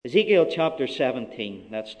Ezekiel chapter 17.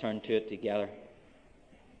 Let's turn to it together.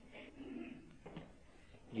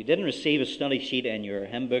 You didn't receive a study sheet in your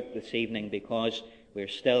hymn book this evening because we're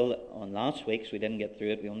still on last week's. We didn't get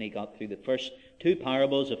through it. We only got through the first two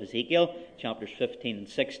parables of Ezekiel, chapters 15 and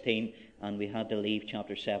 16, and we had to leave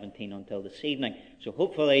chapter 17 until this evening. So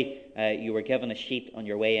hopefully you were given a sheet on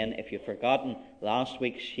your way in if you've forgotten last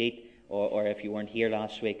week's sheet or if you weren't here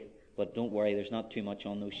last week. But don't worry, there's not too much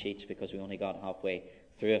on those sheets because we only got halfway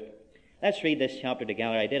through it. Let's read this chapter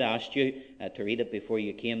together. I did ask you to read it before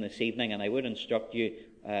you came this evening, and I would instruct you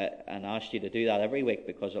and ask you to do that every week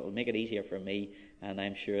because it will make it easier for me, and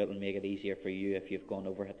I'm sure it will make it easier for you if you've gone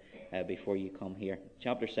over it before you come here.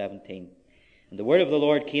 Chapter 17. And the word of the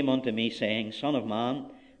Lord came unto me, saying, Son of man,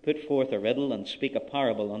 put forth a riddle, and speak a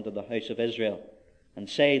parable unto the house of Israel, and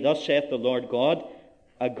say, Thus saith the Lord God,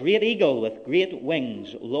 a great eagle with great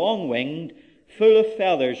wings, long-winged, full of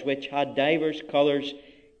feathers, which had divers colours,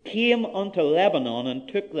 came unto Lebanon, and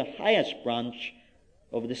took the highest branch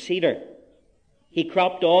of the cedar. He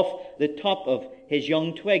cropped off the top of his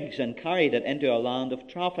young twigs, and carried it into a land of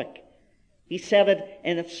traffic. He set it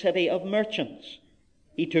in a city of merchants.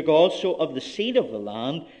 He took also of the seed of the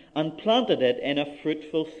land, and planted it in a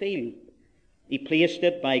fruitful field. He placed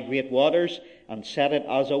it by great waters, and set it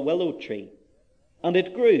as a willow tree. And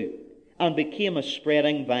it grew, and became a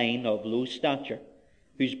spreading vine of low stature,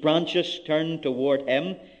 whose branches turned toward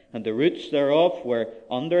him, and the roots thereof were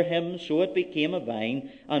under him. So it became a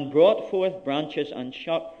vine, and brought forth branches, and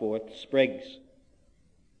shot forth sprigs.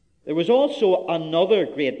 There was also another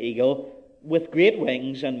great eagle, with great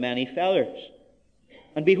wings and many feathers.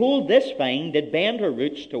 And behold, this vine did bend her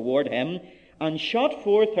roots toward him, and shot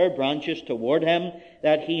forth her branches toward him,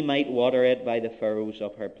 that he might water it by the furrows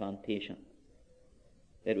of her plantation.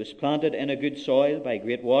 It was planted in a good soil by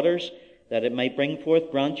great waters, that it might bring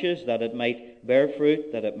forth branches, that it might bear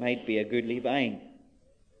fruit, that it might be a goodly vine.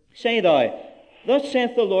 Say thou, Thus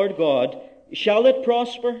saith the Lord God, Shall it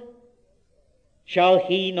prosper? Shall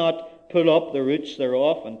he not pull up the roots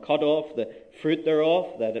thereof, and cut off the fruit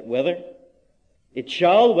thereof, that it wither? It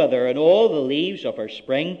shall wither, and all the leaves of her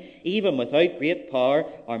spring, even without great power,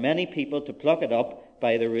 are many people to pluck it up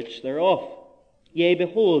by the roots thereof. Yea,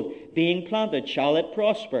 behold, being planted, shall it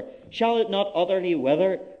prosper? Shall it not utterly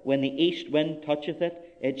wither? When the east wind toucheth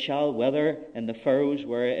it, it shall wither in the furrows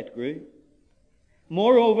where it grew.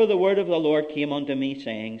 Moreover, the word of the Lord came unto me,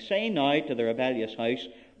 saying, Say now to the rebellious house,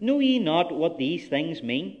 Know ye not what these things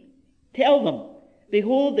mean? Tell them,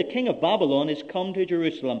 Behold, the king of Babylon is come to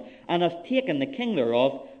Jerusalem, and hath taken the king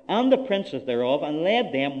thereof, and the princes thereof, and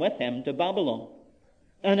led them with him to Babylon.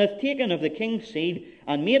 And hath taken of the king's seed,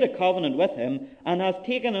 and made a covenant with him, and hath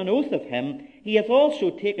taken an oath of him. He hath also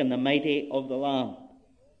taken the mighty of the land,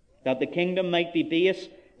 that the kingdom might be base,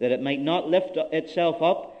 that it might not lift itself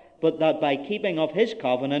up, but that by keeping of his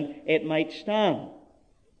covenant it might stand.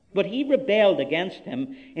 But he rebelled against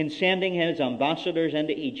him in sending his ambassadors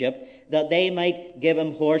into Egypt, that they might give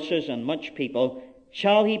him horses and much people.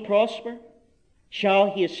 Shall he prosper?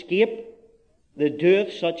 Shall he escape that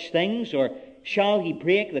doeth such things, or shall he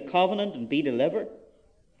break the covenant and be delivered?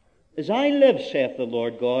 As I live, saith the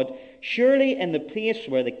Lord God, surely in the place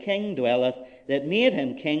where the king dwelleth, that made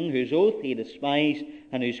him king, whose oath he despised,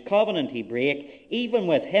 and whose covenant he brake, even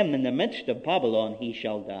with him in the midst of Babylon he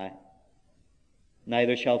shall die.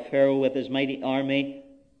 Neither shall Pharaoh with his mighty army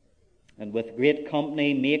and with great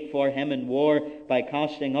company make for him in war, by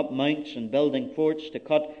casting up mounts and building forts to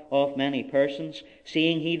cut off many persons,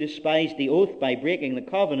 seeing he despised the oath by breaking the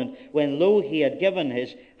covenant, when lo, he had given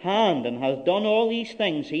his hand, and hath done all these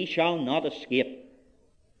things, he shall not escape.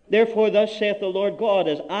 Therefore thus saith the Lord God,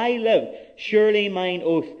 As I live, surely mine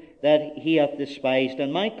oath that he hath despised,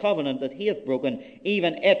 and my covenant that he hath broken,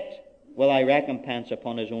 even it will I recompense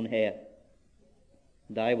upon his own head.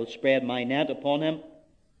 And I will spread my net upon him,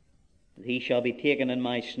 that he shall be taken in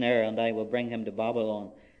my snare, and I will bring him to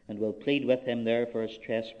Babylon, and will plead with him there for his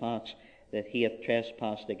trespass, that he hath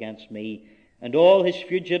trespassed against me. And all his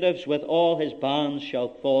fugitives with all his bands shall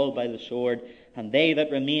fall by the sword, and they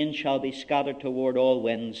that remain shall be scattered toward all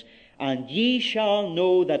winds. And ye shall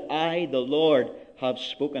know that I, the Lord, have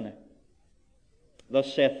spoken it.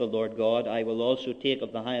 Thus saith the Lord God, I will also take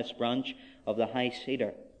of the highest branch of the high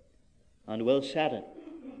cedar, and will set it.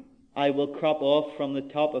 I will crop off from the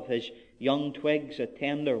top of his young twigs a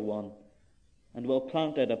tender one, and will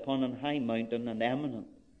plant it upon an high mountain and eminent.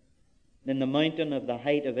 In the mountain of the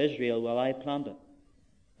height of Israel will I plant it,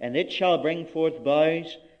 and it shall bring forth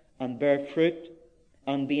boughs, and bear fruit,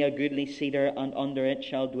 and be a goodly cedar, and under it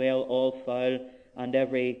shall dwell all fowl, and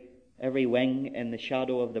every wing in the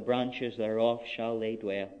shadow of the branches thereof shall they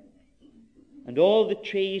dwell. And all the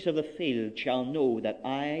trees of the field shall know that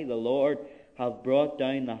I, the Lord, have brought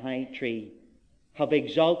down the high tree, have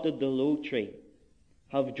exalted the low tree,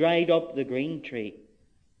 have dried up the green tree,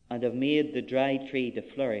 and have made the dry tree to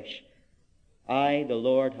flourish. I, the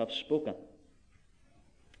Lord, have spoken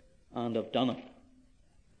and have done it.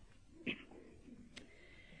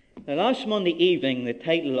 Now, last Monday evening, the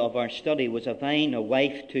title of our study was A Vine, a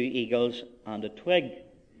Wife, Two Eagles, and a Twig.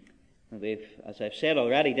 As I've said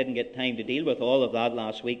already, didn't get time to deal with all of that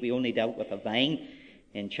last week. We only dealt with a vine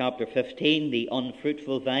in chapter 15, the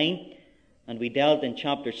unfruitful vine. And we dealt in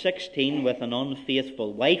chapter 16 with an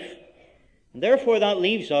unfaithful wife. And therefore that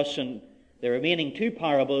leaves us in the remaining two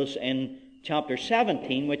parables in chapter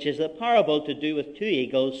 17, which is the parable to do with two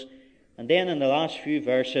eagles, and then in the last few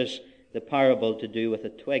verses, the parable to do with a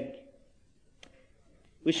twig.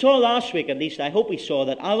 We saw last week, at least I hope we saw,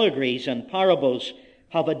 that allegories and parables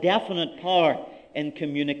have a definite power in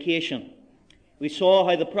communication. We saw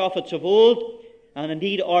how the prophets of old, and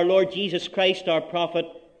indeed our Lord Jesus Christ, our prophet,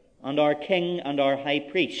 and our King and our High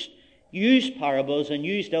Priest, used parables and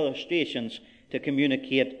used illustrations to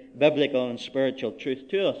communicate biblical and spiritual truth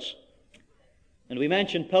to us. And we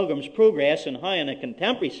mentioned Pilgrim's Progress and how in a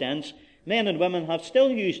contemporary sense men and women have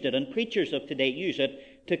still used it, and preachers of today use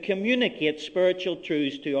it to communicate spiritual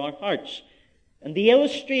truths to our hearts. And the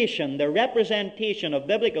illustration, the representation of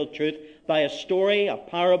biblical truth by a story, a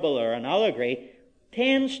parable, or an allegory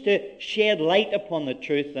tends to shed light upon the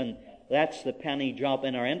truth and lets the penny drop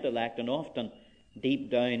in our intellect and often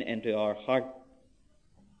deep down into our heart.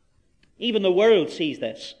 Even the world sees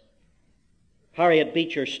this. Harriet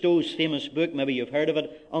Beecher Stowe's famous book, maybe you've heard of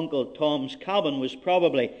it, Uncle Tom's Cabin, was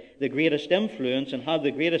probably the greatest influence and had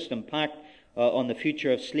the greatest impact on the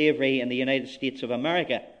future of slavery in the United States of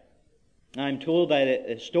America. I'm told by the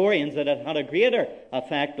historians that it had a greater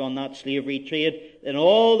effect on that slavery trade than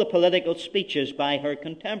all the political speeches by her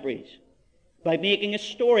contemporaries. By making a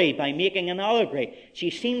story, by making an allegory, she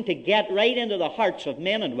seemed to get right into the hearts of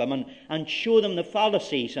men and women and show them the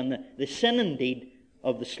fallacies and the sin indeed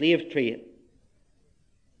of the slave trade.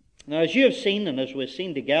 Now, as you have seen and as we've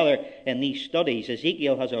seen together in these studies,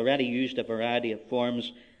 Ezekiel has already used a variety of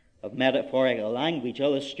forms of metaphorical language,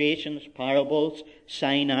 illustrations, parables,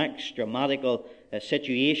 sign acts, dramatical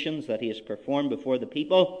situations that he has performed before the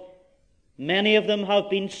people. Many of them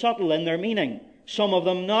have been subtle in their meaning, some of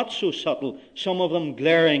them not so subtle, some of them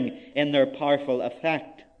glaring in their powerful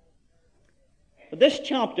effect. But this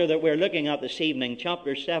chapter that we're looking at this evening,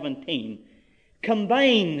 chapter 17,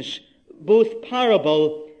 combines both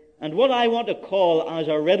parable and what I want to call as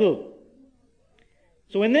a riddle.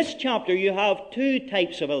 So in this chapter you have two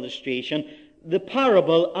types of illustration, the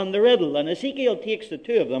parable and the riddle, and Ezekiel takes the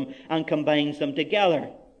two of them and combines them together.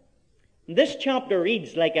 This chapter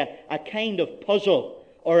reads like a kind of puzzle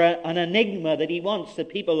or an enigma that he wants the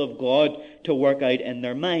people of God to work out in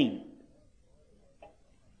their mind.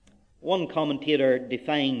 One commentator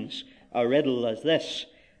defines a riddle as this: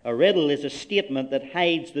 a riddle is a statement that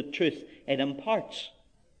hides the truth it imparts.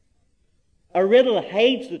 A riddle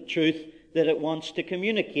hides the truth that it wants to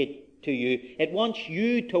communicate to you. It wants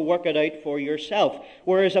you to work it out for yourself.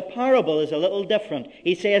 Whereas a parable is a little different.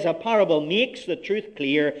 He says a parable makes the truth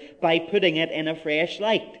clear by putting it in a fresh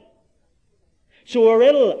light. So a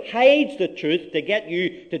riddle hides the truth to get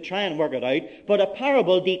you to try and work it out, but a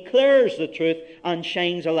parable declares the truth and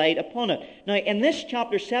shines a light upon it. Now, in this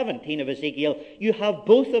chapter 17 of Ezekiel, you have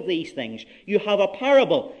both of these things. You have a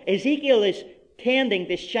parable. Ezekiel is tending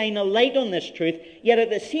to shine a light on this truth, yet at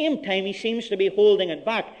the same time he seems to be holding it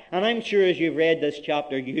back. And I'm sure as you've read this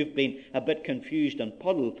chapter, you've been a bit confused and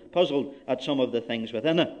puzzled at some of the things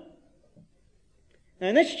within it. Now,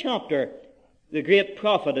 in this chapter, the great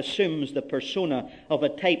prophet assumes the persona of a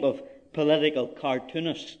type of political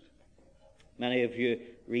cartoonist. Many of you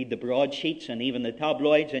read the broadsheets and even the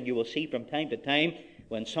tabloids, and you will see from time to time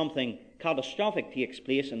when something catastrophic takes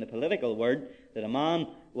place in the political world that a man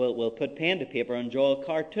will put pen to paper and draw a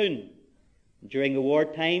cartoon. During the war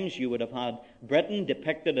times, you would have had Britain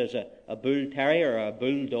depicted as a bull terrier or a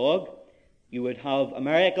bulldog. You would have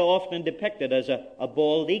America often depicted as a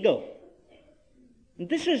bald eagle. And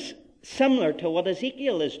this is similar to what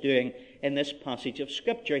Ezekiel is doing in this passage of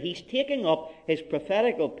Scripture. He's taking up his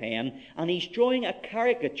prophetical pen and he's drawing a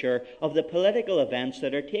caricature of the political events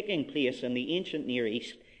that are taking place in the ancient Near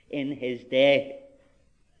East in his day.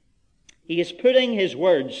 He is putting his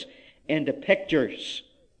words into pictures.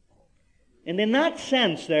 And in that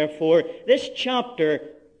sense, therefore, this chapter,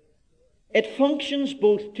 it functions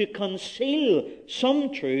both to conceal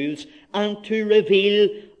some truths and to reveal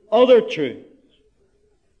other truths.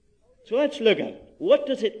 So let's look at it. What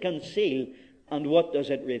does it conceal and what does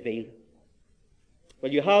it reveal?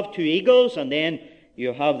 Well, you have two eagles, and then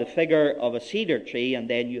you have the figure of a cedar tree, and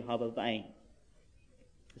then you have a vine.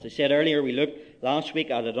 As I said earlier, we looked last week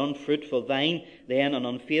at an unfruitful vine, then an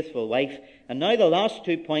unfaithful wife. And now the last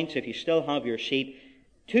 2 points, if you still have your sheet,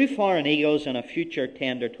 2 foreign eagles and a future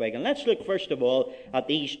tender twig. And let's look first of all at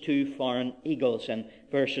these 2 foreign eagles in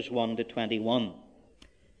verses 1 to 21.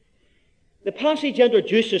 The passage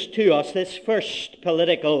introduces to us this first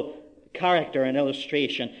political character and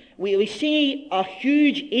illustration. We see a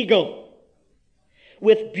huge eagle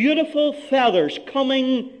with beautiful feathers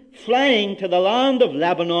flying to the land of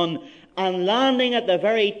Lebanon and landing at the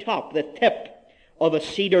very top, the tip of a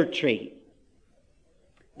cedar tree.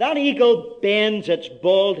 That eagle bends its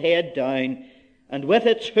bald head down and with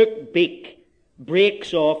its hooked beak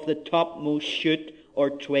breaks off the topmost shoot or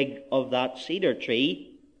twig of that cedar tree.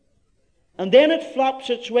 And then it flaps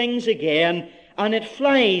its wings again and it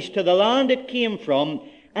flies to the land it came from,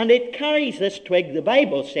 and it carries this twig, the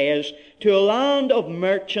Bible says, to a land of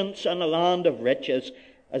merchants and a land of riches,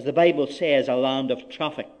 as the Bible says, a land of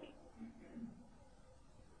traffic.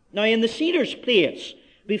 Now in the cedar's place,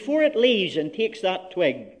 before it leaves and takes that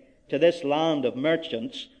twig to this land of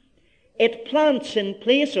merchants, it plants in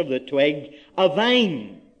place of the twig a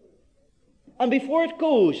vine. And before it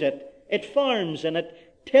goes, it farms and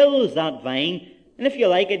it tills that vine, and if you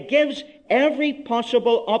like, it gives every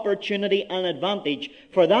possible opportunity and advantage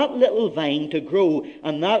for that little vine to grow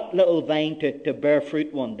and that little vine to bear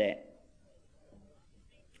fruit one day.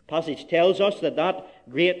 The passage tells us that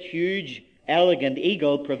great, huge, elegant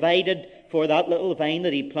eagle provided for that little vine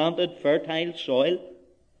that he planted fertile soil.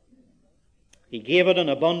 He gave it an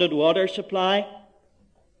abundant water supply.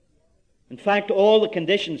 In fact, all the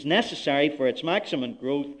conditions necessary for its maximum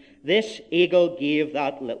growth, this eagle gave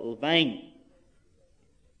that little vine.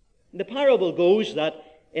 The parable goes that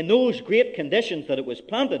in those great conditions that it was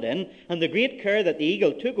planted in, and the great care that the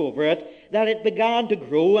eagle took over it, that it began to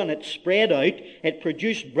grow and it spread out. It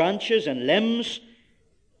produced branches and limbs.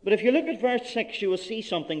 But if you look at verse 6, you will see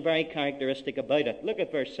something very characteristic about it. Look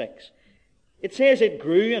at verse 6. It says it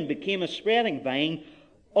grew and became a spreading vine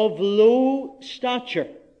of low stature.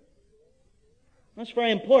 That's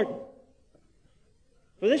very important.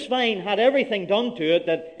 For this vine had everything done to it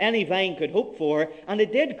that any vine could hope for, and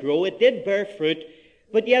it did grow, it did bear fruit,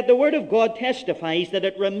 but yet the Word of God testifies that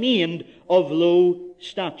it remained of low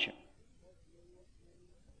stature.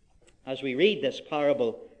 As we read this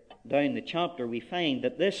parable down the chapter, we find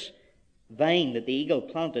that this vine that the eagle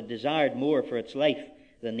planted desired more for its life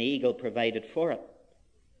than the eagle provided for it.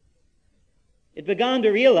 It began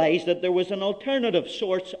to realize that there was an alternative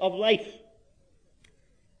source of life.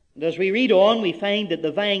 And as we read on, we find that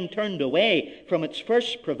the vine turned away from its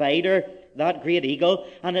first provider, that great eagle,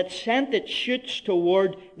 and it sent its shoots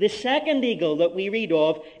toward the second eagle that we read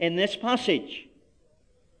of in this passage.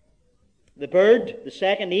 The bird, the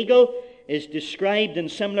second eagle, is described in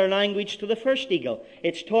similar language to the first eagle.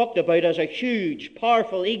 It's talked about as a huge,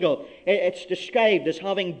 powerful eagle. It's described as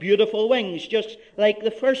having beautiful wings, just like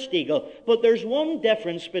the first eagle. But there's one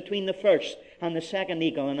difference between the first and the second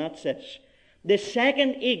eagle, and that's this. The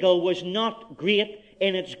second eagle was not great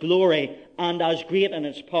in its glory and as great in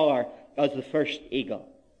its power as the first eagle.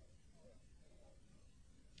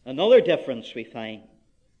 Another difference we find.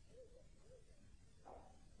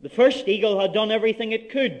 The first eagle had done everything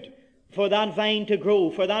it could for that vine to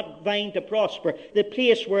grow, for that vine to prosper, the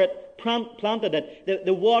place where it planted it,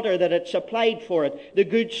 the water that it supplied for it, the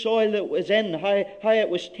good soil that it was in, how it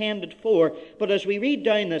was tended for. But as we read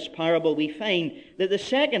down this parable, we find that the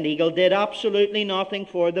second eagle did absolutely nothing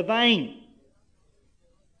for the vine.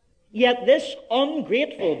 Yet this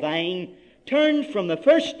ungrateful vine turned from the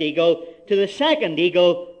first eagle to the second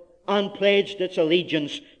eagle and pledged its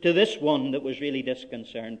allegiance to this one that was really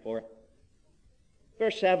disconcerted for it.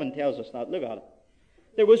 Verse 7 tells us that. Look at it.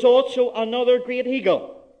 There was also another great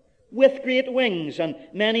eagle, with great wings and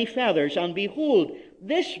many feathers, and behold,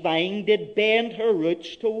 this vine did bend her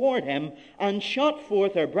roots toward him, and shot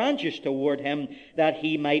forth her branches toward him, that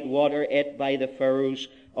he might water it by the furrows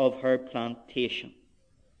of her plantation.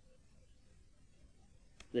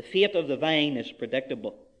 The fate of the vine is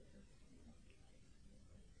predictable.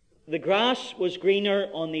 The grass was greener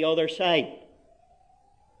on the other side.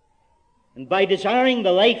 And by desiring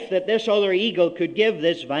the life that this other eagle could give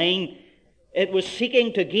this vine, it was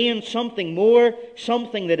seeking to gain something more,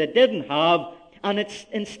 something that it didn't have, and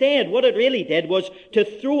instead what it really did was to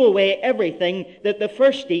throw away everything that the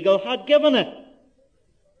first eagle had given it.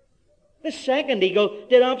 The second eagle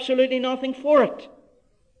did absolutely nothing for it.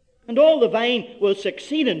 And all the vine will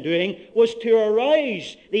succeed in doing was to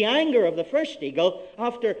arouse the anger of the first eagle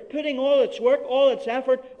after putting all its work, all its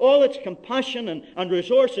effort, all its compassion and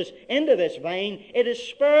resources into this vine. It is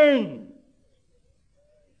spurned.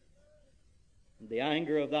 The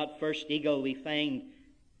anger of that first eagle, we find,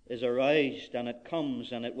 is aroused, and it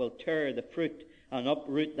comes and it will tear the fruit and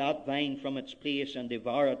uproot that vine from its place and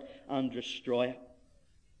devour it and destroy it.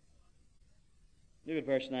 Look at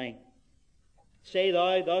verse 9. Say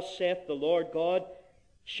thou, thus saith the Lord God,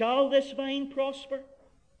 shall this vine prosper?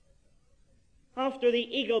 After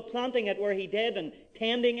the eagle planting it where he did, and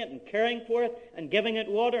tending it and caring for it and giving it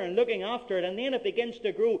water and looking after it, and then it begins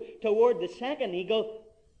to grow toward the second eagle,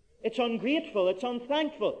 it's ungrateful, it's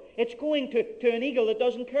unthankful, it's going to an eagle that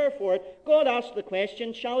doesn't care for it. God asks the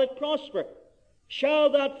question, shall it prosper? Shall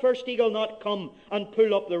that first eagle not come and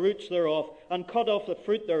pull up the roots thereof, and cut off the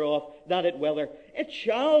fruit thereof, that it wither? It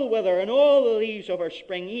shall wither, and all the leaves of her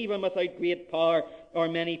spring, even without great power or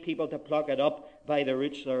many people to pluck it up by the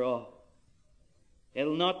roots thereof.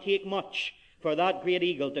 It'll not take much for that great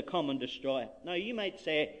eagle to come and destroy it. Now you might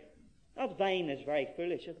say, that vine is very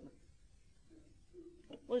foolish, isn't it?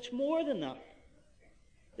 Well, it's more than that.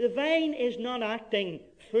 The vine is not acting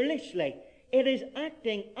foolishly. It is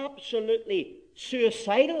acting absolutely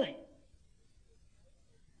suicidally.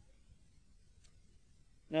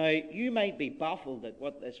 Now, you might be baffled at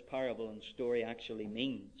what this parable and story actually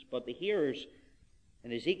means, but the hearers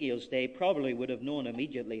in Ezekiel's day probably would have known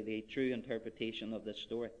immediately the true interpretation of this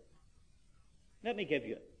story. Let me give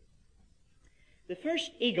you it. The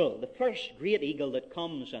first eagle, the first great eagle that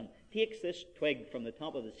comes and takes this twig from the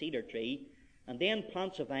top of the cedar tree and then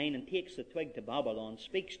plants a vine and takes the twig to Babylon,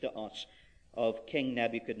 speaks to us of King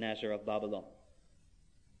Nebuchadnezzar of Babylon.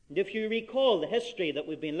 And if you recall the history that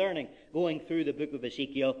we've been learning going through the book of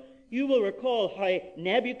Ezekiel, you will recall how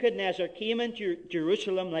Nebuchadnezzar came into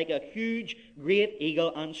Jerusalem like a huge, great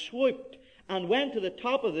eagle and swooped and went to the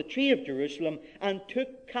top of the tree of Jerusalem and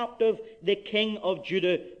took captive the king of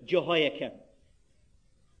Judah, Jehoiakim.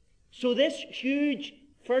 So this huge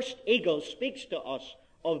first eagle speaks to us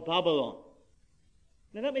of Babylon.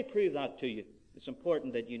 Now let me prove that to you. It's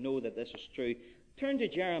important that you know that this is true. Turn to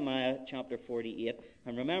Jeremiah chapter 48,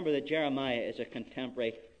 and remember that Jeremiah is a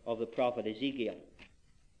contemporary of the prophet Ezekiel.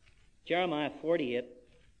 Jeremiah 48,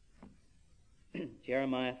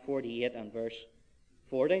 Jeremiah 48 and verse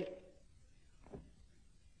 40.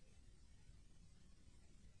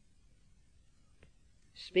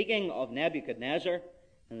 Speaking of Nebuchadnezzar,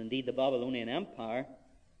 and indeed the Babylonian Empire,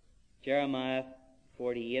 Jeremiah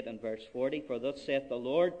 48 and verse 40, for thus saith the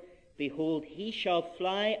Lord, behold, he shall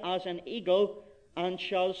fly as an eagle, and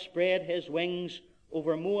shall spread his wings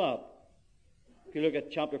over Moab. If you look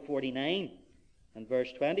at chapter 49 and verse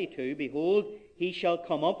 22, behold, he shall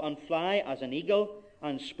come up and fly as an eagle,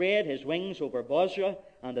 and spread his wings over Bozrah,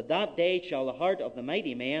 and at that day shall the heart of the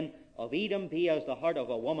mighty men of Edom be as the heart of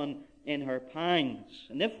a woman in her pangs.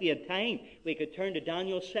 And if we had time, we could turn to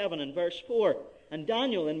Daniel 7 and verse 4. And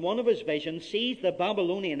Daniel, in one of his visions, sees the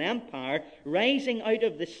Babylonian Empire rising out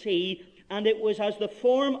of the sea, and it was as the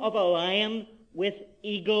form of a lion with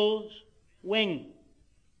eagle's wing.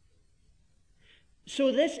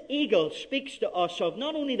 So this eagle speaks to us of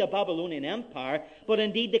not only the Babylonian Empire, but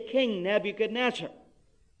indeed the king Nebuchadnezzar.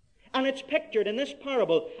 And it's pictured in this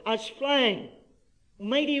parable as flying,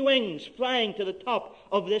 mighty wings flying to the top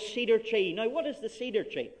of this cedar tree. Now, what is the cedar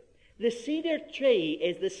tree? The cedar tree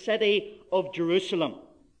is the city of Jerusalem.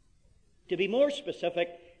 To be more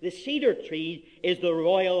specific, the cedar tree is the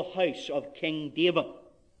royal house of King David.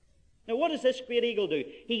 Now, what does this great eagle do?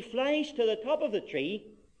 He flies to the top of the tree.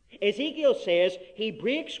 Ezekiel says he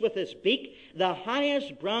breaks with his beak the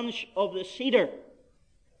highest branch of the cedar.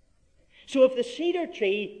 So if the cedar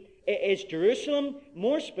tree is Jerusalem,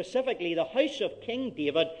 more specifically the house of King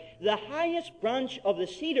David, the highest branch of the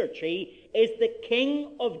cedar tree is the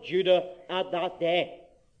king of Judah at that day.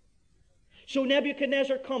 So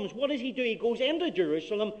Nebuchadnezzar comes. What does he do? He goes into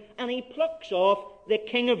Jerusalem and he plucks off the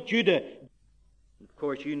king of Judah. Of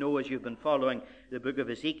course, you know, as you've been following the book of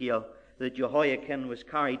Ezekiel, that Jehoiakim was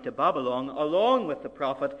carried to Babylon along with the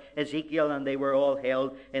prophet Ezekiel, and they were all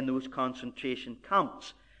held in those concentration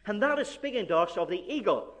camps. And that is speaking to us of the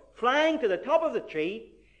eagle flying to the top of the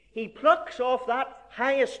tree. He plucks off that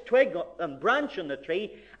highest twig and branch on the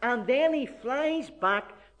tree, and then he flies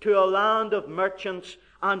back to a land of merchants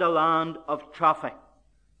and a land of traffic.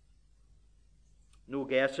 No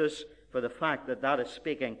guesses for the fact that that is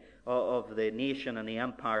speaking of the nation and the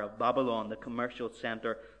empire of Babylon, the commercial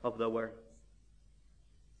center of the world.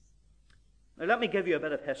 Now let me give you a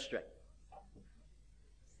bit of history.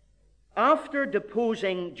 After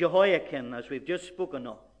deposing Jehoiakim, as we've just spoken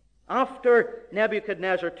of, After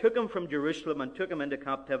Nebuchadnezzar took him from Jerusalem and took him into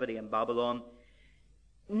captivity in Babylon,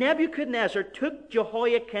 Nebuchadnezzar took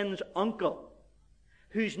Jehoiachin's uncle,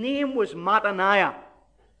 whose name was Mattaniah.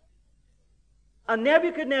 And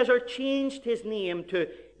Nebuchadnezzar changed his name to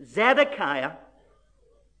Zedekiah.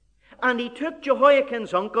 And he took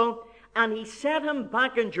Jehoiachin's uncle and he set him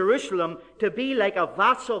back in Jerusalem to be like a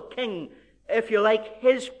vassal king, if you like,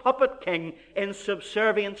 his puppet king in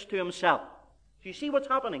subservience to himself. Do you see what's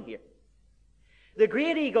happening here? The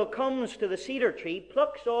great eagle comes to the cedar tree,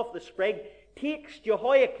 plucks off the sprig, takes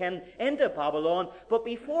Jehoiachin into Babylon, but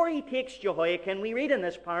before he takes Jehoiachin, we read in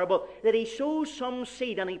this parable that he sows some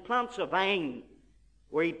seed and he plants a vine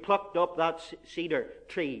where he plucked up that cedar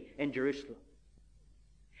tree in Jerusalem.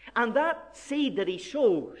 And that seed that he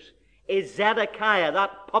sows is Zedekiah,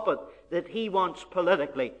 that puppet that he wants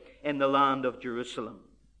politically in the land of Jerusalem.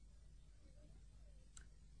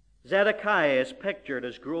 Zedekiah is pictured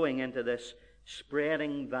as growing into this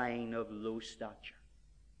spreading vine of low stature.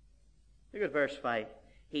 Look at verse 5.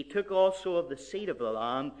 He took also of the seed of the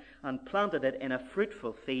land and planted it in a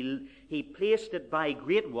fruitful field. He placed it by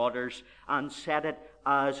great waters and set it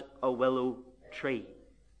as a willow tree.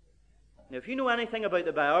 Now, if you know anything about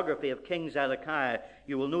the biography of King Zedekiah,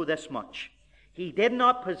 you will know this much. He did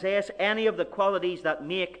not possess any of the qualities that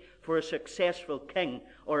make for a successful king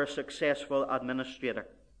or a successful administrator.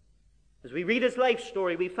 As we read his life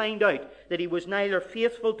story, we find out that he was neither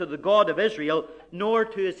faithful to the God of Israel nor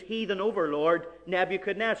to his heathen overlord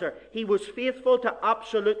Nebuchadnezzar. He was faithful to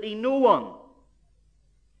absolutely no one.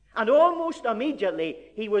 And almost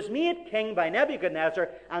immediately he was made king by Nebuchadnezzar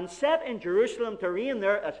and set in Jerusalem to reign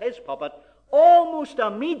there as his puppet. Almost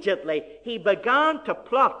immediately he began to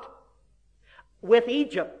plot with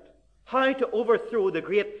Egypt how to overthrow the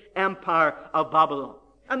great empire of Babylon.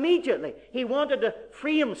 Immediately, he wanted to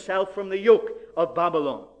free himself from the yoke of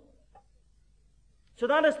Babylon. So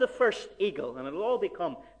that is the first eagle, and it'll all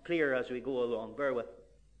become clear as we go along. Bear with me.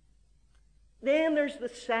 Then there's the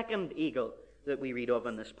second eagle that we read of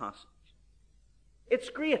in this passage. It's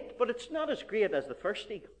great, but it's not as great as the first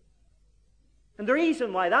eagle. And the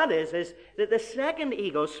reason why that is that the second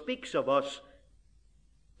eagle speaks of us,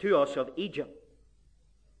 to us of Egypt,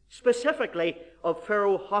 specifically of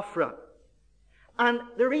Pharaoh Hophra. And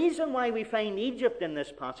the reason why we find Egypt in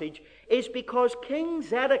this passage is because King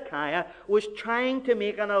Zedekiah was trying to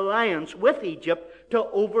make an alliance with Egypt to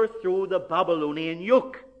overthrow the Babylonian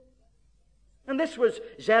yoke. And this was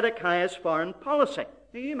Zedekiah's foreign policy.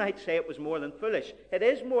 Now, you might say it was more than foolish. It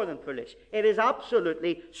is more than foolish. It is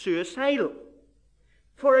absolutely suicidal.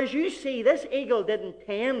 For as you see, this eagle didn't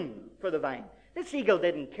tend for the vine. This eagle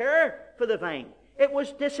didn't care for the vine. It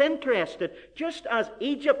was disinterested, just as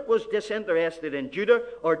Egypt was disinterested in Judah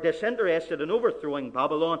or disinterested in overthrowing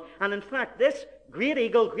Babylon. And in fact, this great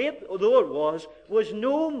eagle, great though it was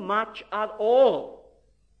no match at all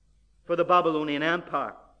for the Babylonian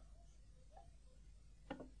Empire.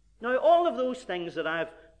 Now, all of those things that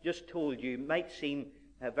I've just told you might seem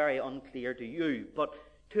very unclear to you, but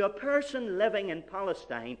to a person living in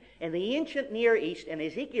Palestine, in the ancient Near East, in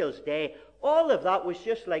Ezekiel's day, all of that was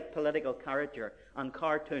just like political caricature and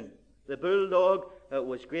cartoon. The bulldog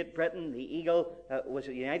was Great Britain, the eagle was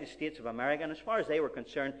the United States of America, and as far as they were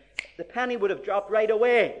concerned, the penny would have dropped right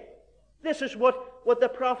away. This is what the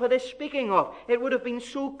prophet is speaking of. It would have been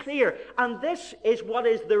so clear. And this is what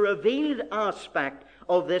is the revealed aspect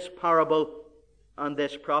of this parable and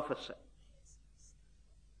this prophecy.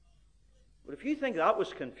 But if you think that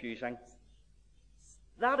was confusing,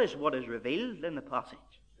 that is what is revealed in the passage.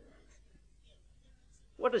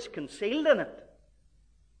 What is concealed in it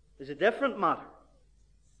is a different matter.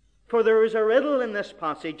 For there is a riddle in this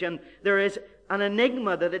passage, and there is an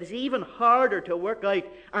enigma that is even harder to work out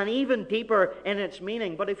and even deeper in its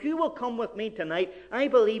meaning. But if you will come with me tonight, I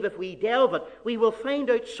believe if we delve it, we will find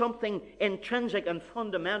out something intrinsic and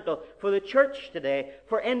fundamental for the church today,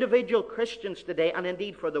 for individual Christians today, and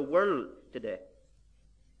indeed for the world today.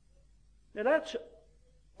 Now let's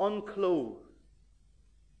unclothe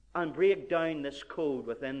and break down this code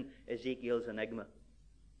within Ezekiel's enigma.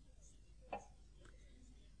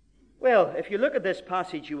 Well, if you look at this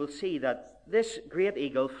passage, you will see that this great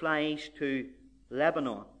eagle flies to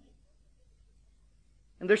Lebanon.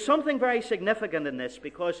 And there's something very significant in this,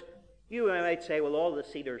 because you might say, well, all the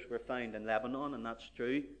cedars were found in Lebanon, and that's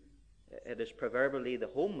true. It is proverbially the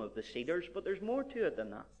home of the cedars, but there's more to it than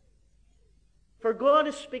that. For God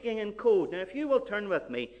is speaking in code. Now, if you will turn with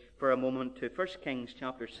me for a moment to 1 Kings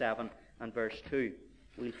chapter 7 and verse 2,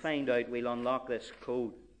 we'll find out, we'll unlock this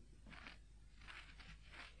code.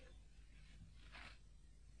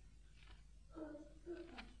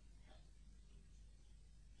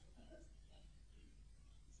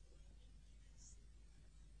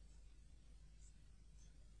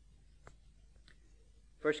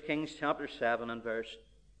 1 Kings chapter 7 and verse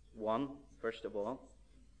 1, first of all.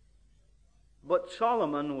 But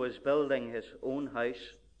Solomon was building his own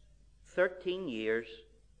house 13 years,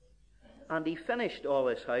 and he finished all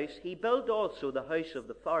his house. He built also the house of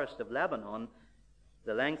the forest of Lebanon.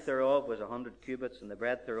 The length thereof was 100 cubits, and the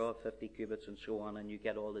breadth thereof 50 cubits, and so on, and you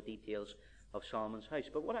get all the details of Solomon's house.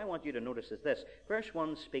 But what I want you to notice is this. Verse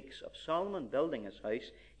 1 speaks of Solomon building his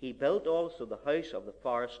house. He built also the house of the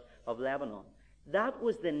forest of Lebanon. That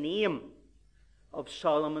was the name of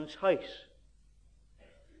Solomon's house.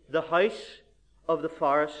 The house of the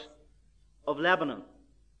forest of Lebanon.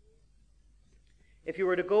 If you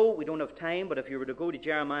were to go, we don't have time, but if you were to go to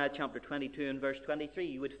Jeremiah chapter 22 and verse 23,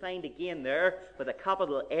 you would find again there, with a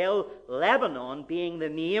capital L, Lebanon being the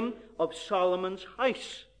name of Solomon's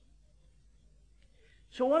house.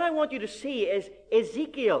 So what I want you to see is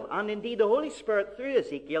Ezekiel, and indeed the Holy Spirit through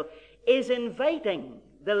Ezekiel, is inviting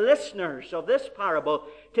the listeners of this parable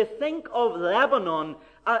to think of Lebanon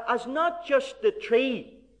as not just the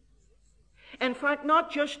tree. In fact,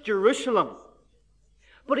 not just Jerusalem.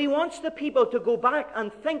 But he wants the people to go back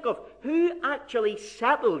and think of who actually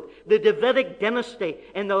settled the Davidic dynasty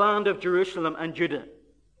in the land of Jerusalem and Judah.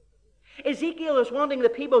 Ezekiel is wanting the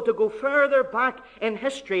people to go further back in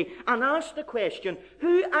history and ask the question,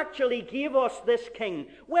 who actually gave us this king?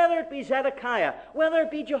 Whether it be Zedekiah, whether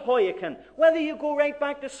it be Jehoiakim, whether you go right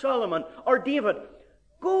back to Solomon or David,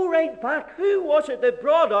 go right back. Who was it that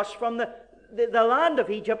brought us from the land of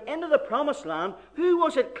Egypt into the promised land? Who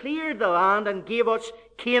was it cleared the land and gave us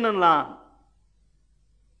Canaan land?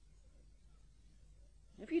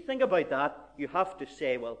 If you think about that, you have to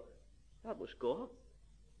say, well, that was God.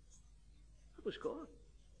 That was God.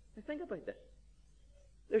 Now think about this.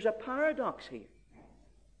 There's a paradox here.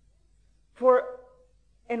 For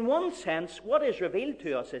in one sense, what is revealed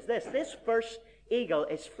to us is this. This first eagle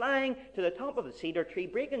is flying to the top of the cedar tree,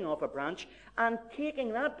 breaking off a branch, and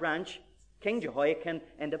taking that branch, King Jehoiakim,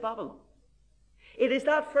 into Babylon. It is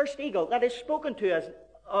that first eagle that is spoken to us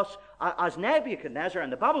as Nebuchadnezzar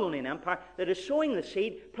and the Babylonian Empire that is sowing the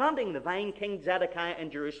seed, planting the vine, King Zedekiah in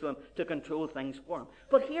Jerusalem to control things for him.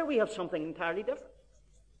 But here we have something entirely different.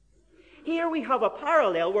 Here we have a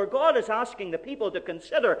parallel where God is asking the people to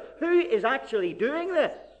consider who is actually doing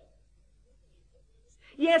this.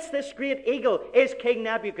 Yes, this great eagle is King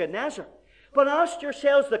Nebuchadnezzar. But ask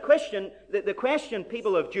yourselves the question,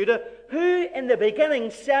 people of Judah, who in the beginning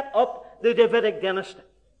set up the Davidic dynasty?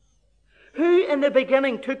 Who in the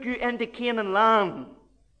beginning took you into Canaan land?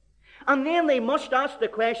 And then they must ask the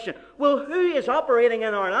question, well, who is operating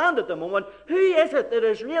in our land at the moment? Who is it that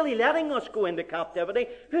is really letting us go into captivity?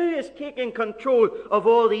 Who is taking control of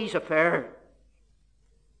all these affairs?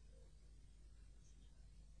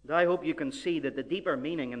 And I hope you can see that the deeper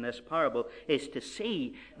meaning in this parable is to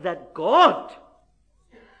see that God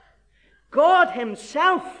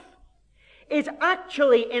himself is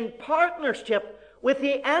actually in partnership with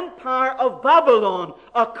the empire of Babylon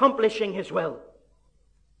accomplishing his will.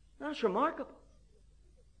 That's remarkable.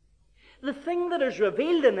 The thing that is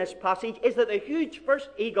revealed in this passage is that the huge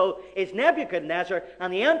first eagle is Nebuchadnezzar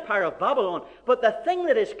and the empire of Babylon. But the thing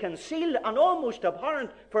that is concealed and almost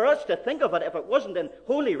abhorrent for us to think of it if it wasn't in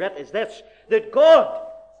Holy Writ is this, that God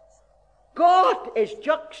is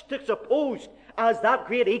juxtaposed as that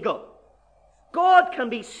great eagle. God can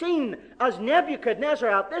be seen as Nebuchadnezzar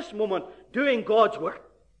at this moment doing God's work.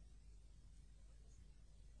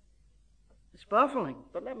 It's baffling,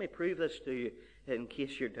 but let me prove this to you in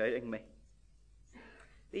case you're doubting me.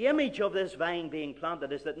 The image of this vine being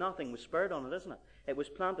planted is that nothing was spurred on it, isn't it? It was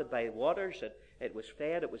planted by waters, it was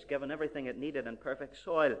fed, it was given everything it needed in perfect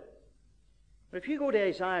soil. But if you go to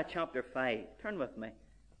Isaiah chapter 5, turn with me.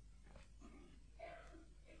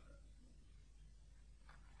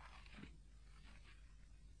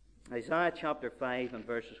 Isaiah chapter 5 and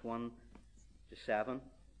verses 1 to 7.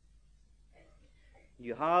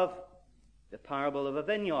 You have the parable of a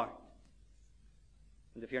vineyard.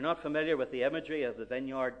 And if you're not familiar with the imagery of the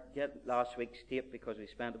vineyard, get last week's tape because we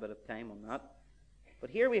spent a bit of time on that. But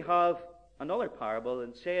here we have another parable,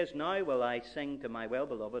 and says, Now will I sing to my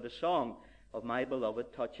well-beloved a song of my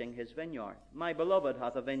beloved touching his vineyard. My beloved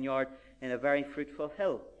hath a vineyard in a very fruitful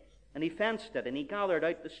hill. And he fenced it, and he gathered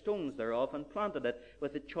out the stones thereof, and planted it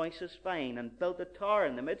with the choicest vine, and built a tower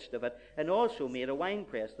in the midst of it, and also made a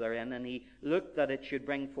winepress therein. And he looked that it should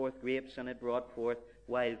bring forth grapes, and it brought forth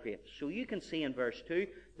wild grapes. So you can see in verse 2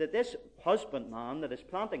 that this husbandman that is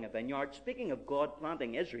planting a vineyard, speaking of God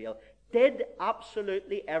planting Israel, did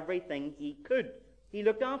absolutely everything he could. He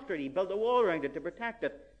looked after it. He built a wall around it to protect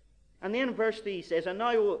it. And then verse 3 says, And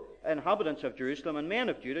now, O inhabitants of Jerusalem and men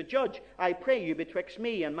of Judah, judge, I pray you, betwixt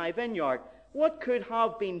me and my vineyard. What could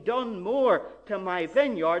have been done more to my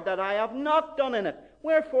vineyard that I have not done in it?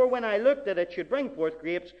 Wherefore, when I looked that it should bring forth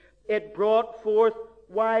grapes, it brought forth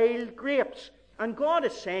wild grapes. And God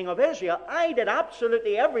is saying of Israel, I did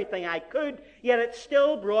absolutely everything I could, yet it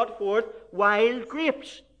still brought forth wild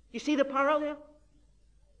grapes. You see the parallel?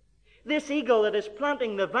 This eagle that is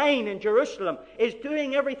planting the vine in Jerusalem is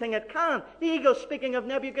doing everything it can. The eagle speaking of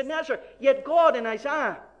Nebuchadnezzar. Yet God in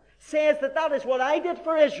Isaiah says that that is what I did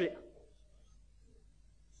for Israel.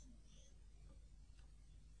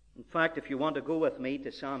 In fact, if you want to go with me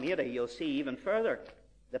to Psalm 80, you'll see even further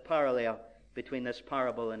the parallel between this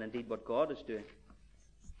parable and indeed what God is doing.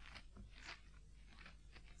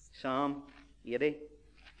 Psalm 80.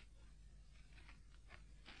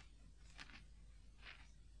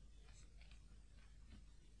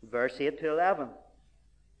 Verse 8 to 11.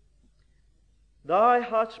 Thou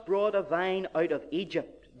hast brought a vine out of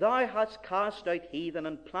Egypt. Thou hast cast out heathen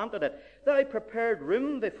and planted it. Thou prepared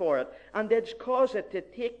room before it, and didst cause it to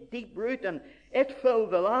take deep root, and it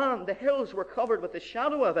filled the land. The hills were covered with the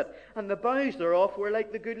shadow of it, and the boughs thereof were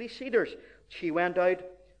like the goodly cedars. She went out,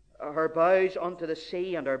 her boughs unto the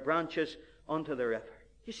sea, and her branches unto the river.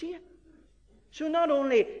 You see it? So not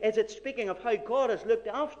only is it speaking of how God has looked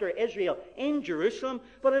after Israel in Jerusalem,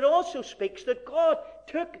 but it also speaks that God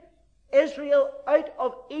took Israel out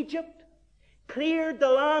of Egypt, cleared the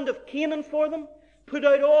land of Canaan for them, put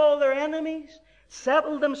out all their enemies,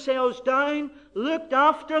 settled themselves down, looked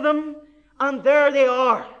after them, and there they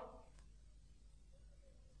are.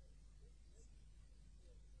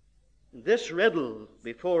 This riddle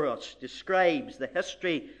before us describes the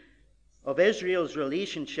history of Israel's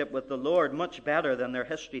relationship with the Lord much better than their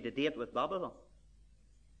history to date with Babylon.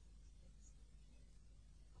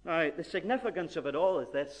 Now, the significance of it all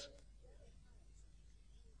is this.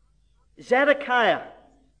 Zedekiah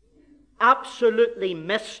absolutely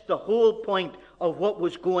missed the whole point of what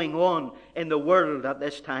was going on in the world at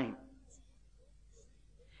this time.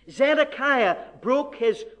 Zedekiah broke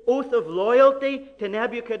his oath of loyalty to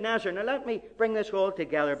Nebuchadnezzar. Now let me bring this all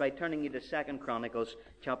together by turning you to 2 Chronicles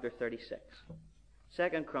chapter 36. 2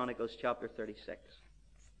 Chronicles chapter 36.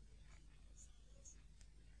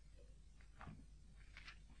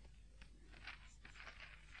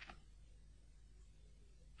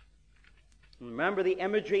 Remember, the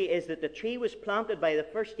imagery is that the tree was planted by the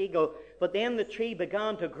first eagle, but then the tree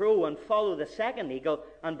began to grow and follow the second eagle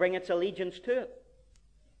and bring its allegiance to it.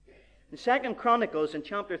 In 2 Chronicles, in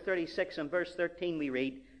chapter 36 and verse 13, we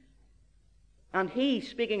read, And he,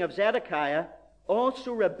 speaking of Zedekiah,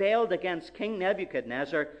 also rebelled against King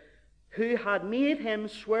Nebuchadnezzar, who had made him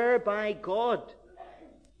swear by God.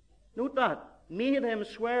 Note that. Made him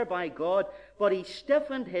swear by God, but he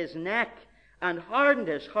stiffened his neck and hardened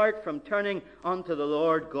his heart from turning unto the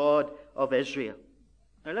Lord God of Israel.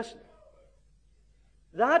 Now listen.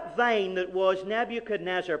 That vine that was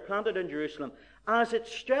Nebuchadnezzar planted in Jerusalem, as it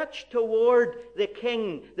stretched toward the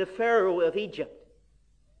king, the Pharaoh of Egypt.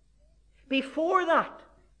 Before that,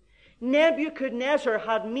 Nebuchadnezzar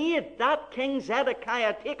had made that king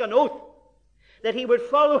Zedekiah take an oath that he would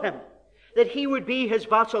follow him, that he would be his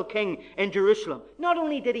vassal king in Jerusalem. Not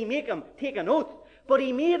only did he make him take an oath, but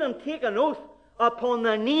he made him take an oath upon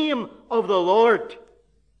the name of the Lord.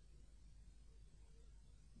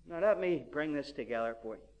 Now let me bring this together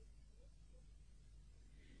for you.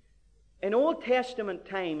 In Old Testament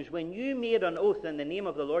times, when you made an oath in the name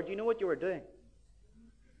of the Lord, you know what you were doing?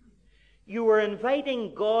 You were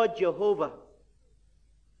inviting God, Jehovah,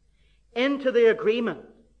 into the agreement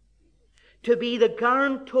to be the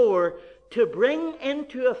guarantor to bring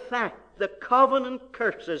into effect the covenant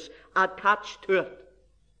curses attached to it.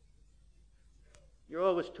 You're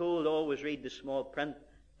always told, always read the small print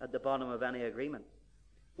at the bottom of any agreement.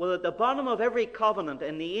 Well, at the bottom of every covenant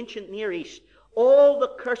in the ancient Near East, all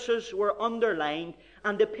the curses were underlined,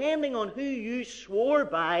 and depending on who you swore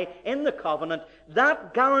by in the covenant,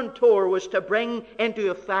 that guarantor was to bring into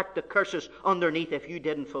effect the curses underneath if you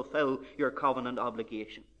didn't fulfill your covenant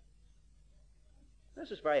obligation.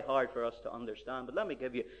 This is very hard for us to understand, but let me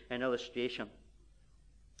give you an illustration.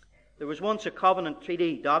 There was once a covenant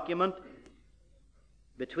treaty document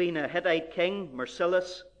between a Hittite king,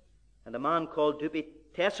 Marcellus, and a man called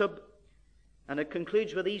Pt11, and it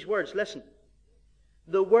concludes with these words. Listen.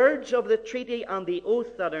 The words of the treaty and the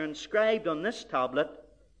oath that are inscribed on this tablet,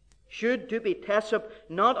 should Pt11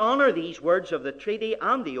 not honor these words of the treaty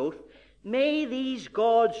and the oath, may these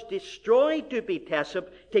gods destroy Pt11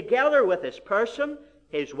 together with his person,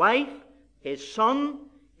 his wife, his son,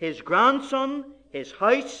 his grandson, his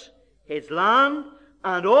house, his land,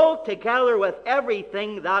 and all together with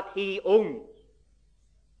everything that he owns.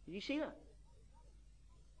 Did you see that?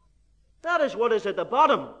 That is what is at the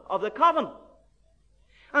bottom of the covenant.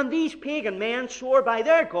 And these pagan men swore by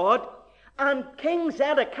their God, and King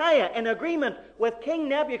Zedekiah, in agreement with King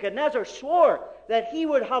Nebuchadnezzar, swore that he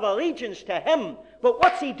would have allegiance to him. But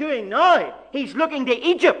what's he doing now? He's looking to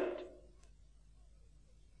Egypt.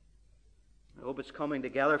 I hope it's coming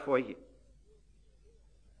together for you.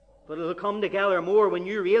 But it'll come together more when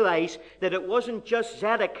you realize that it wasn't just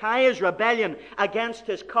Zedekiah's rebellion against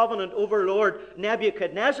his covenant overlord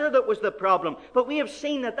Nebuchadnezzar that was the problem. But we have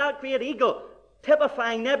seen that that great eagle,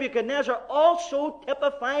 typifying Nebuchadnezzar, also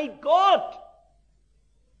typified God.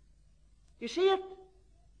 You see it?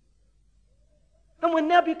 And when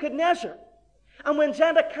Nebuchadnezzar and when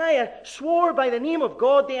Zedekiah swore by the name of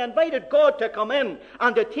God, they invited God to come in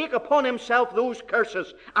and to take upon himself those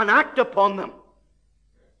curses and act upon them.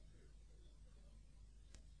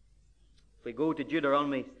 If we go to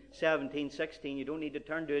Deuteronomy 17:16, you don't need to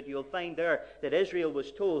turn to it. You'll find there that Israel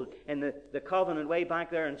was told in the covenant way back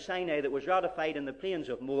there in Sinai that was ratified in the plains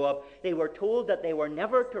of Moab, they were told that they were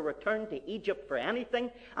never to return to Egypt for anything,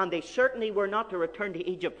 and they certainly were not to return to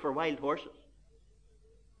Egypt for wild horses.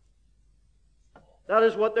 That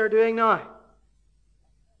is what they're doing now.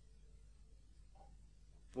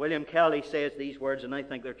 William Kelly says these words, and I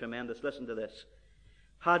think they're tremendous. Listen to this.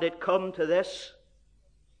 Had it come to this,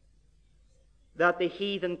 that the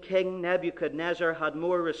heathen king Nebuchadnezzar had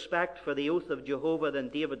more respect for the oath of Jehovah than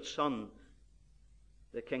David's son,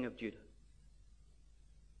 the king of Judah.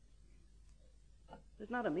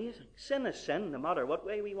 Isn't that amazing? Sin is sin, no matter what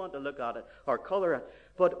way we want to look at it or colour it.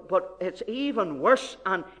 But it's even worse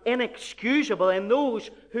and inexcusable in those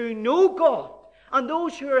who know God and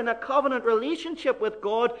those who are in a covenant relationship with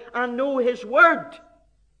God and know His Word.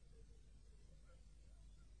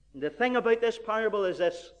 And the thing about this parable is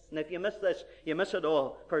this, and if you miss this, you miss it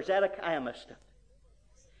all, for Zedekiah missed it.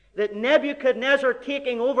 That Nebuchadnezzar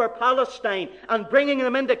taking over Palestine and bringing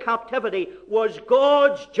them into captivity was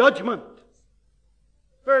God's judgment.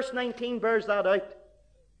 Verse 19 bears that out.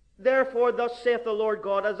 Therefore thus saith the Lord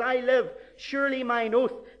God, as I live, surely mine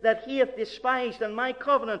oath that he hath despised, and my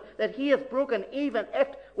covenant that he hath broken, even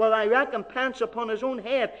it will I recompense upon his own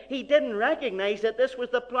head. He didn't recognize that this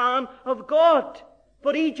was the plan of God.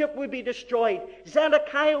 But Egypt would be destroyed.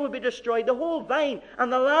 Zedekiah would be destroyed. The whole vine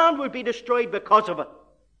and the land would be destroyed because of it.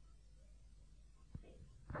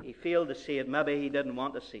 He failed to see it. Maybe he didn't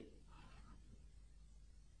want to see it.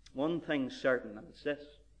 One thing's certain, and it's this.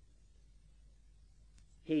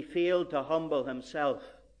 He failed to humble himself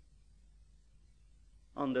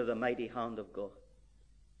under the mighty hand of God.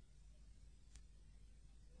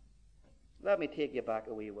 Let me take you back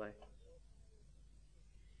a wee way.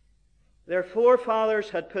 Their forefathers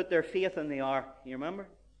had put their faith in the ark. You remember?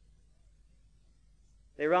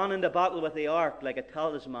 They ran into battle with the ark like a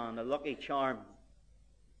talisman, a lucky charm.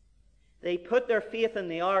 They put their faith in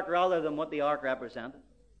the ark rather than what the ark represented.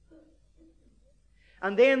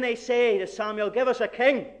 And then they say to Samuel, give us a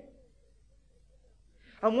king.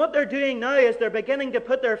 And what they're doing now is they're beginning to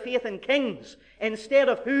put their faith in kings instead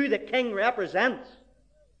of who the king represents.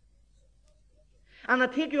 And I'll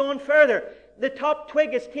take you on further. The top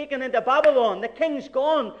twig is taken into Babylon. The king's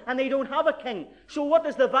gone and they don't have a king. So what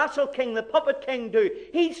does the vassal king, the puppet king do?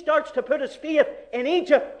 He starts to put his faith in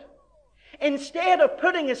Egypt instead of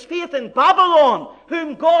putting his faith in Babylon,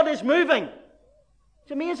 whom God is moving.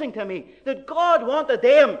 It's amazing to me that God wanted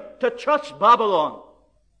them to trust Babylon.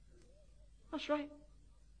 That's right.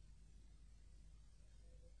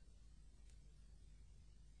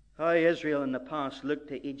 How Israel in the past looked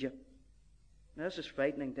to Egypt. Now, this is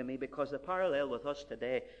frightening to me because the parallel with us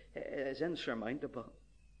today is insurmountable.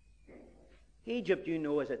 Egypt, you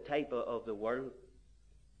know, is a type of the world.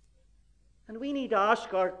 And we need to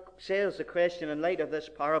ask ourselves the question in light of this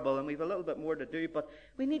parable, and we've a little bit more to do, but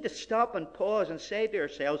we need to stop and pause and say to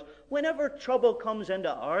ourselves, whenever trouble comes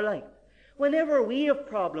into our life, whenever we have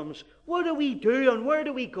problems, what do we do and where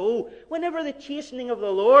do we go? Whenever the chastening of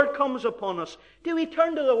the Lord comes upon us, do we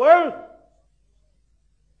turn to the world?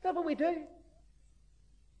 Is that what we do?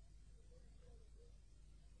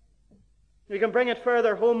 We can bring it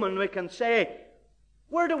further home and we can say,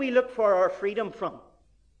 where do we look for our freedom from?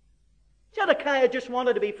 Zedekiah just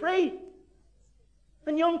wanted to be free.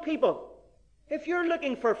 And young people, if you're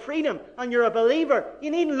looking for freedom and you're a believer,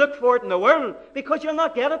 you needn't look for it in the world because you'll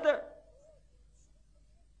not get it there.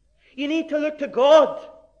 You need to look to God.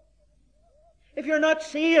 If you're not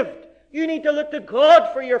saved, you need to look to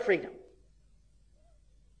God for your freedom.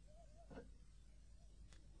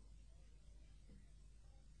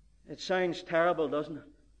 It sounds terrible, doesn't it?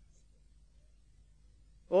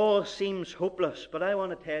 All seems hopeless, but I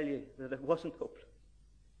want to tell you that it wasn't hopeless.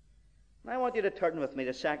 I want you to turn with me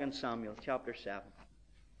to 2 Samuel chapter 7.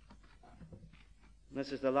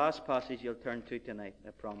 This is the last passage you'll turn to tonight,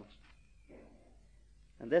 I promise.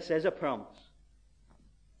 And this is a promise.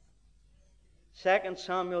 2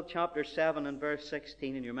 Samuel chapter 7 and verse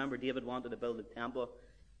 16. And you remember David wanted to build a temple,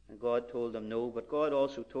 and God told him no. But God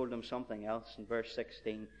also told him something else in verse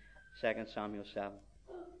 16, 2 Samuel 7.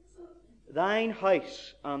 Thine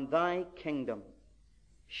house and thy kingdom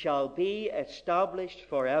shall be established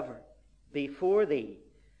forever before thee.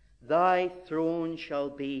 Thy throne shall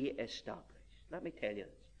be established. Let me tell you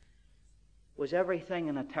this. Was everything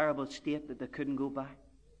in a terrible state that they couldn't go back?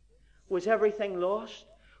 Was everything lost?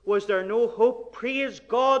 Was there no hope? Praise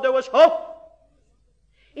God, there was hope.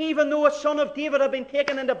 Even though a son of David had been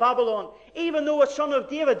taken into Babylon, even though a son of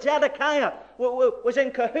David, Zedekiah, was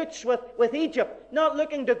in cahoots with Egypt, not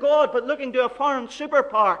looking to God, but looking to a foreign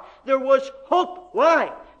superpower, there was hope.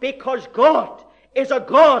 Why? Because God is a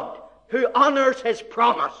God who honors His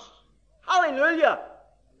promise. Hallelujah!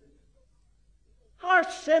 Our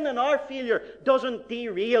sin and our failure doesn't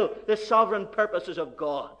derail the sovereign purposes of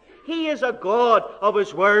God. He is a God of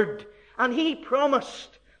His Word, and He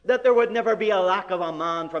promised that there would never be a lack of a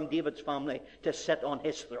man from David's family to sit on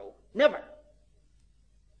His throne. Never.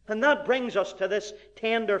 And that brings us to this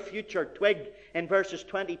tender future twig in verses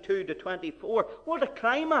 22 to 24. What a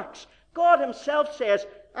climax. God Himself says,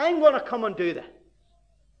 I'm going to come and do that.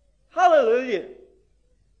 Hallelujah.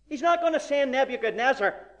 He's not going to send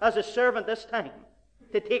Nebuchadnezzar as a servant this time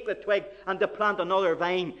to take the twig and to plant another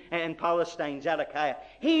vine in Palestine, Zedekiah.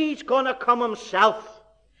 He's going to come Himself.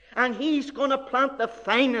 And He's going to plant the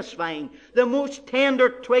finest vine, the most tender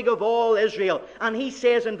twig of all Israel. And He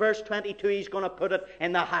says in verse 22, He's going to put it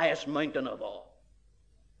in the highest mountain of all.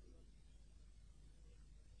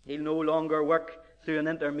 He'll no longer work through an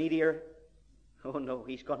intermediary. Oh no,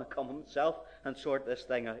 He's going to come Himself and sort this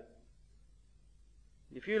thing out.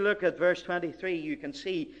 If you look at verse 23, you can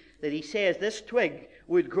see that He says this twig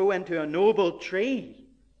would grow into a noble tree.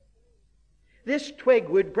 This twig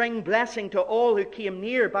would bring blessing to all who came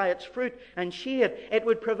near by its fruit and shade. It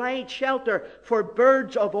would provide shelter for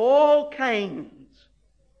birds of all kinds.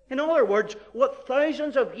 In other words, what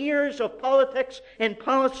thousands of years of politics in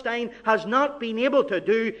Palestine has not been able to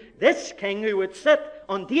do, this king who would sit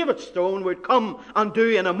on David's throne would come and do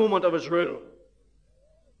in a moment of his rule.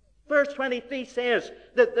 Verse 23 says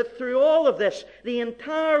that through all of this, the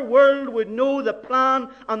entire world would know the plan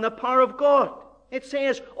and the power of God. It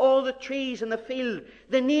says all the trees in the field,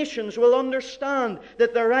 the nations will understand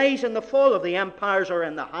that the rise and the fall of the empires are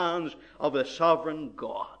in the hands of the sovereign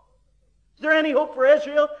God. Is there any hope for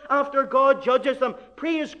Israel after God judges them?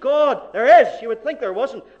 Praise God. There is. You would think there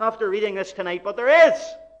wasn't after reading this tonight, but there is.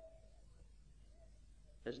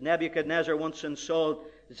 As Nebuchadnezzar once installed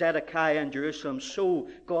Zedekiah in Jerusalem, so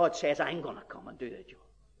God says, I'm going to come and do the job.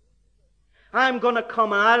 I'm going to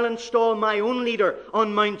come and I'll install my own leader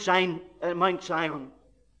on Mount Zion.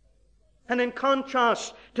 And in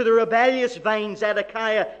contrast to the rebellious vine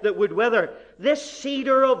Zedekiah that would wither, this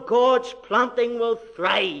cedar of God's planting will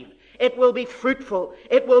thrive. It will be fruitful.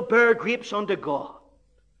 It will bear grapes unto God.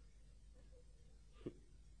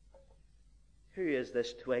 Who is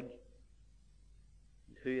this twig?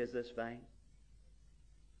 Who is this vine?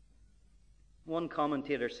 One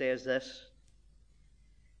commentator says this: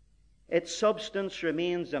 its substance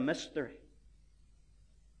remains a mystery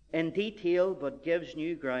in detail, but gives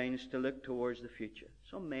new grounds to look towards the future.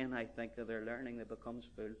 Some men, I think, that they're learning, they become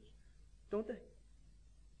fools, don't they?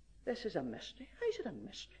 This is a mystery. How is it a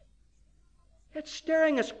mystery? It's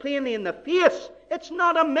staring us plainly in the face. It's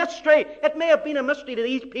not a mystery. It may have been a mystery to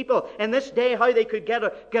these people in this day how they could get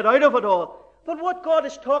out of it all. But what God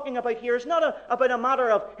is talking about here is not about a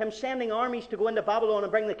matter of Him sending armies to go into Babylon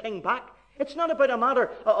and bring the king back. It's not about a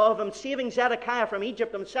matter of Him saving Zedekiah from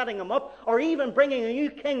Egypt and setting him up, or even bringing a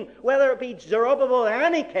new king, whether it be Zerubbabel or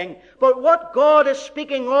any king. But what God is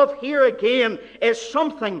speaking of here again is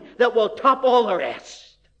something that will top all the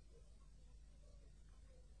rest.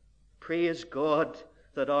 Praise God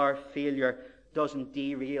that our failure doesn't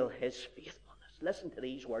derail His faithfulness. Listen to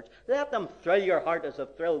these words. Let them thrill your heart as they've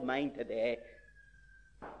thrilled mine today.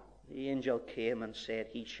 The angel came and said,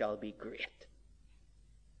 He shall be great,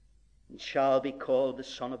 and shall be called the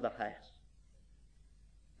Son of the Highest.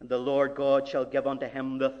 And the Lord God shall give unto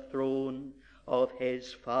him the throne of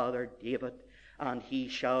his father David, and he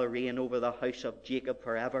shall reign over the house of Jacob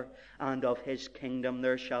forever, and of his kingdom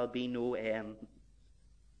there shall be no end.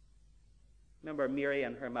 Remember Mary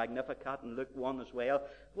and her Magnificat in Luke 1 as well?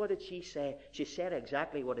 What did she say? She said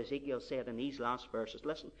exactly what Ezekiel said in these last verses.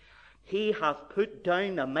 Listen. He hath put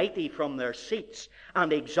down the mighty from their seats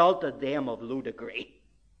and exalted them of low degree.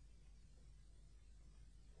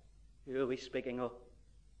 Who are we speaking of?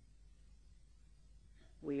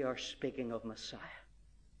 We are speaking of Messiah.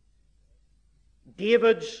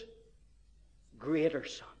 David's greater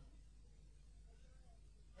son.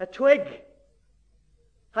 A twig.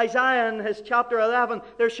 Isaiah in his chapter 11,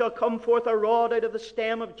 there shall come forth a rod out of the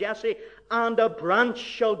stem of Jesse, and a branch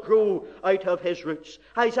shall grow out of his roots.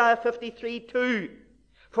 Isaiah 53:2,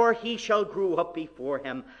 for he shall grow up before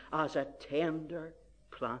him as a tender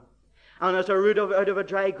plant, and as a root out of a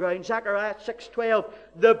dry ground. Zechariah 6:12,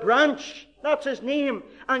 the branch, that's his name,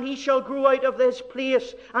 and he shall grow out of this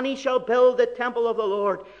place, and he shall build the temple of the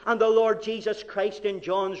Lord. And the Lord Jesus Christ in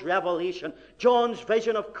John's revelation, John's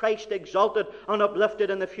vision of Christ exalted and uplifted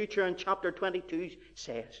in the future in chapter 22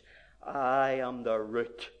 says, I am the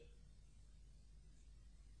root,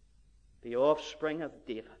 the offspring of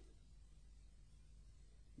David,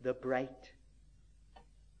 the bright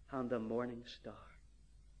and the morning star.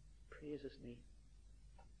 Praise his name.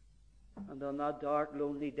 And on that dark,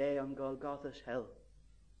 lonely day on Golgotha's hill,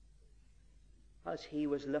 as he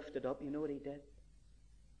was lifted up, you know what he did?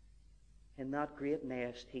 In that great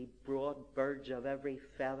nest, he brought birds of every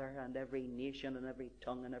feather and every nation and every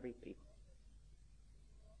tongue and every people.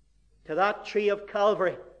 To that tree of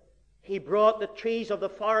Calvary, he brought the trees of the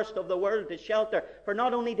forest of the world to shelter. For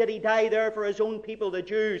not only did he die there for his own people, the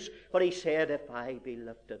Jews, but he said, if I be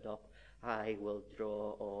lifted up, I will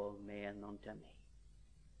draw all men unto me.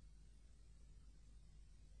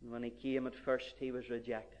 And when he came at first, he was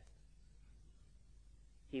rejected.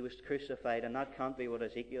 He was crucified, and that can't be what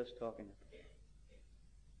Ezekiel is talking about.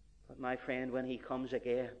 But my friend, when he comes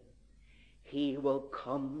again, he will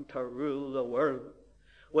come to rule the world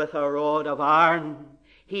with a rod of iron.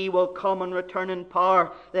 He will come and return in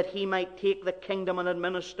power, that he might take the kingdom and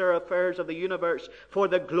administer affairs of the universe for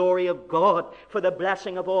the glory of God, for the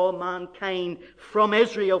blessing of all mankind, from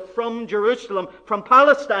Israel, from Jerusalem, from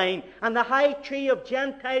Palestine. And the high tree of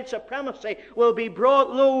Gentile supremacy will be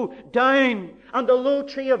brought low down, and the low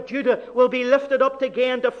tree of Judah will be lifted up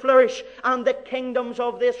again to flourish, and the kingdoms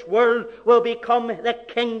of this world will become the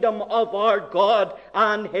kingdom of our God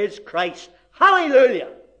and his Christ.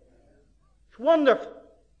 Hallelujah! It's wonderful.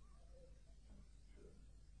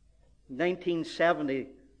 1970,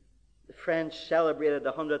 the French celebrated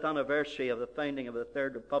the 100th anniversary of the founding of the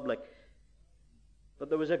Third Republic. But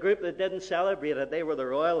there was a group that didn't celebrate it. They were the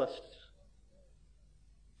Royalists.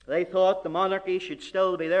 They thought the monarchy should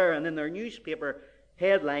still be there, and in their newspaper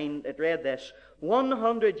headline it read this: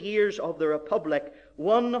 100 years of the Republic,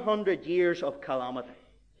 100 years of calamity.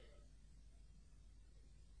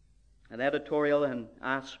 An editorial in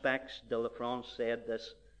Aspects de la France said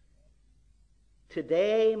this: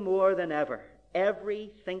 today, more than ever,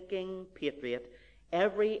 every thinking patriot,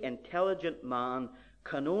 every intelligent man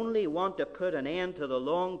can only want to put an end to the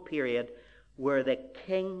long period where the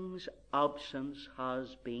king's absence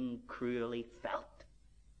has been cruelly felt.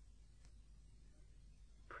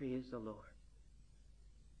 Praise the Lord.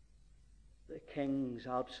 The king's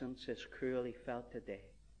absence is cruelly felt today.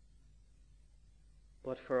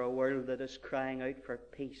 But for a world that is crying out for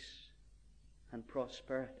peace and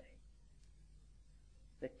prosperity,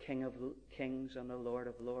 the King of Kings and the Lord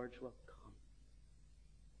of Lords will come,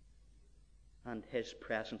 and his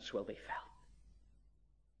presence will be felt.